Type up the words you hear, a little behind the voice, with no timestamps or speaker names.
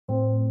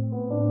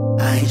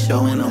ain't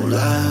showing no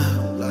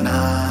love,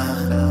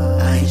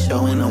 nah. I ain't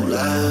showing no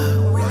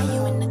love.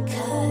 Raiyu in the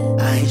cut.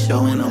 I ain't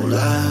showing no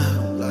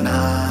love,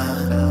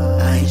 nah.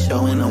 I ain't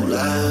showing no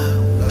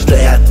love.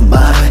 Straight out the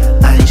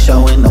mud, I ain't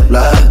showing no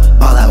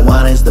love. All I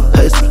want is the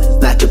pussy,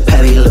 not your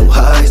petty little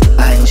hearts.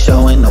 I ain't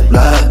showing no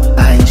love,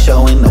 I ain't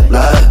showing no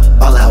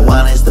love. All I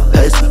want is the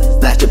pussy,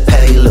 not your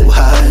petty little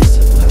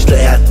hearts.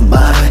 Straight out the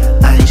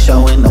mud, I ain't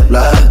showing no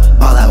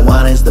love. All I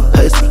want is the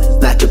pussy,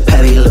 not your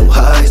petty little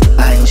hearts.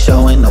 I ain't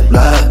showing no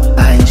love,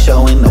 I ain't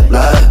showing no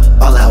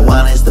love. All I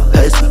want is the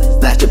pussy,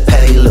 not your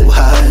petty little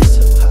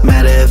hearts.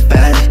 Matter of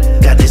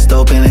fact, got this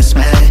dope and it's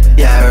smash.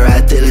 Yeah, I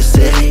ride to the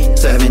city,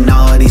 serving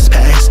all these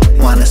packs.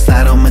 Wanna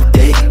slide on my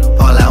dick,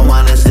 all I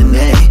want is a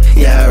neck.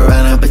 Yeah, I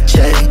run up a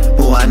check,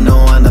 oh I know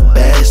I'm the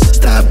best.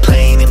 Stop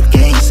playing them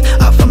games,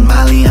 off of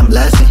Molly I'm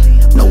lusting.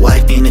 No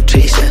wife in the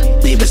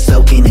Trisha, leave it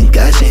soaking and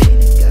gushing.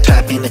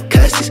 Trapping the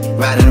cusses,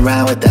 riding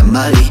around with that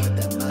muddy.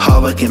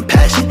 Hard work and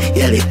passion,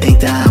 yeah they think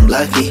that I'm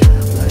lucky.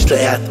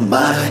 Straight out the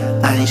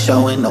mud, I ain't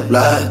showing no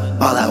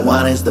love. All I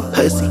want is the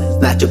pussy,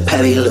 not your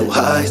petty little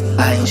hearts.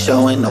 I ain't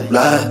showing no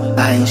love,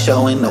 I ain't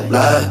showing no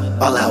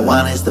love. All I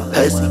want is the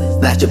pussy,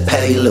 not your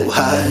petty little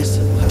hearts.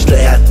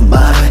 Straight out the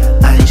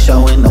mud, I ain't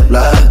showing no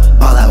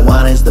love. All I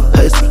want is the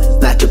pussy,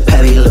 not your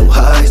petty little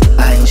hearts.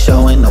 I ain't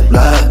showing no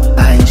love,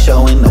 I ain't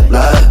showing no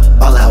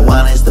love. All I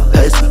want is the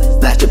pussy,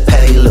 not your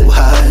petty little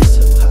hearts.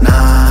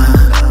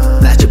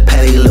 Nah, not your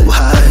petty little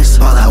hearts.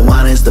 All I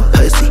want is the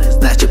pussy,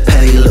 not your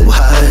petty little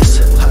hearts.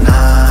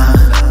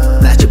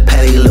 Nah, not your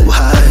petty little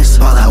hearts.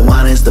 All I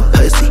want is the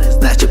pussy,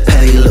 not your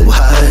petty little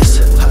hearts.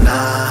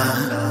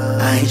 Nah,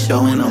 I ain't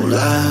showing no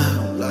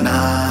love.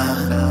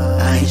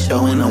 Nah, I ain't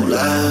showing no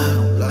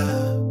love.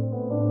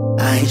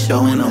 I ain't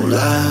showing no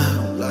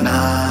love.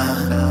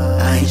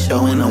 Nah, I ain't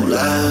showing no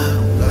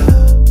love.